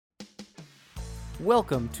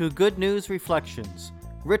Welcome to Good News Reflections,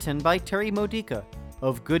 written by Terry Modica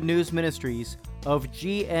of Good News Ministries of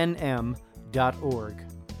GNM.org.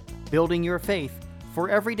 Building your faith for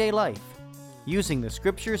everyday life, using the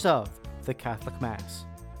scriptures of the Catholic Mass.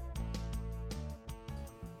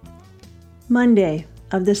 Monday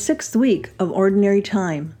of the 6th week of Ordinary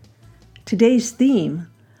Time. Today's theme,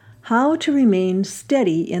 How to Remain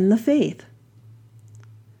Steady in the Faith.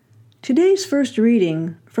 Today's first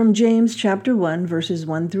reading from James chapter 1, verses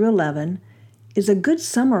 1 through 11, is a good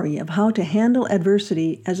summary of how to handle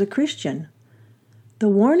adversity as a Christian. The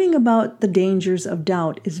warning about the dangers of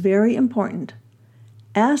doubt is very important.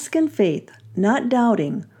 Ask in faith, not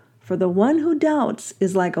doubting, for the one who doubts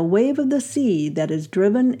is like a wave of the sea that is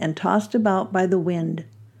driven and tossed about by the wind.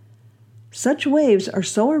 Such waves are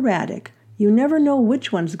so erratic, you never know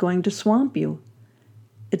which one's going to swamp you.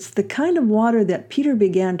 It's the kind of water that Peter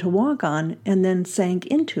began to walk on and then sank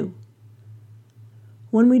into.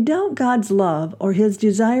 When we doubt God's love or His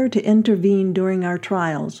desire to intervene during our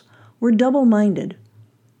trials, we're double-minded.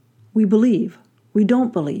 We believe, we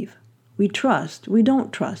don't believe. We trust, we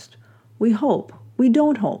don't trust. We hope, we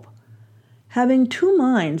don't hope. Having two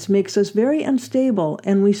minds makes us very unstable,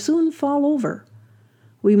 and we soon fall over.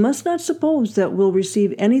 We must not suppose that we'll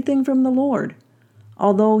receive anything from the Lord.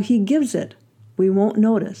 Although He gives it, we won't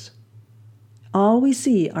notice. All we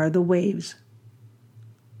see are the waves.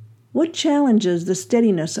 What challenges the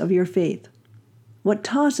steadiness of your faith? What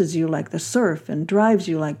tosses you like the surf and drives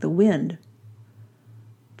you like the wind?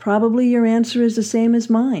 Probably your answer is the same as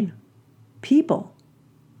mine. People.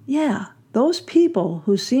 Yeah, those people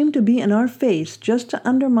who seem to be in our face just to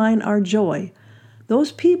undermine our joy.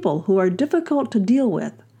 Those people who are difficult to deal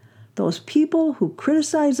with. Those people who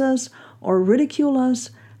criticize us or ridicule us,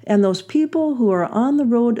 and those people who are on the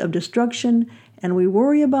road of destruction, and we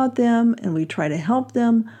worry about them and we try to help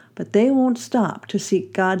them, but they won't stop to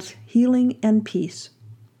seek God's healing and peace.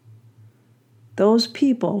 Those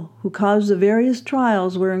people who cause the various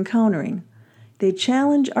trials we're encountering, they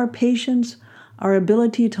challenge our patience, our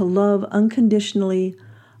ability to love unconditionally,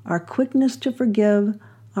 our quickness to forgive,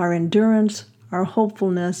 our endurance, our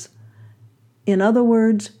hopefulness. In other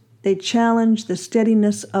words, they challenge the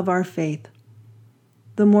steadiness of our faith.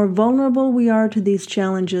 The more vulnerable we are to these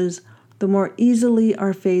challenges, the more easily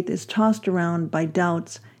our faith is tossed around by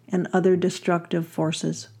doubts and other destructive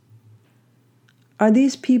forces. Are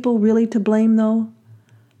these people really to blame, though?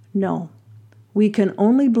 No. We can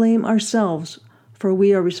only blame ourselves, for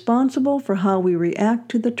we are responsible for how we react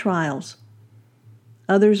to the trials.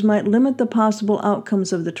 Others might limit the possible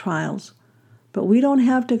outcomes of the trials, but we don't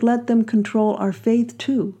have to let them control our faith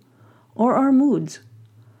too, or our moods.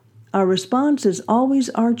 Our response is always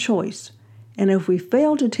our choice, and if we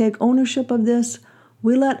fail to take ownership of this,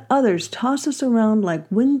 we let others toss us around like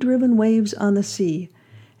wind-driven waves on the sea,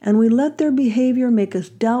 and we let their behavior make us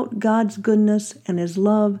doubt God's goodness and His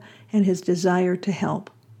love and His desire to help.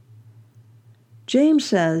 James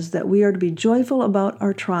says that we are to be joyful about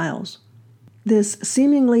our trials. This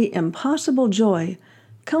seemingly impossible joy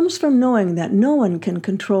comes from knowing that no one can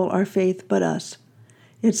control our faith but us.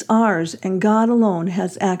 It's ours, and God alone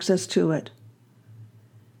has access to it.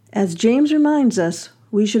 As James reminds us,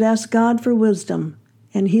 we should ask God for wisdom,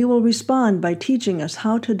 and He will respond by teaching us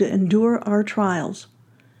how to endure our trials.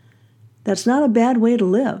 That's not a bad way to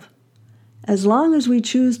live. As long as we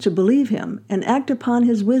choose to believe Him and act upon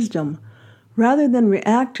His wisdom, rather than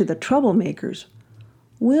react to the troublemakers,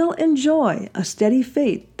 we'll enjoy a steady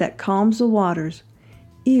faith that calms the waters,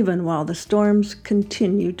 even while the storms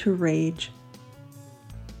continue to rage.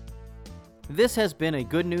 This has been a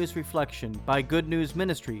Good News Reflection by Good News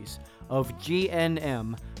Ministries of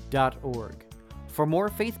GNM.org. For more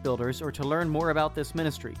faith builders or to learn more about this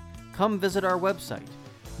ministry, come visit our website.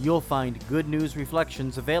 You'll find Good News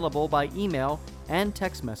Reflections available by email and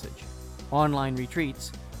text message, online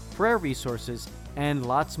retreats, prayer resources, and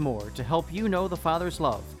lots more to help you know the Father's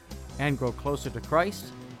love and grow closer to Christ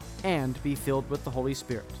and be filled with the Holy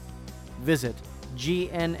Spirit. Visit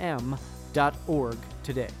GNM.org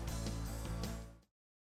today.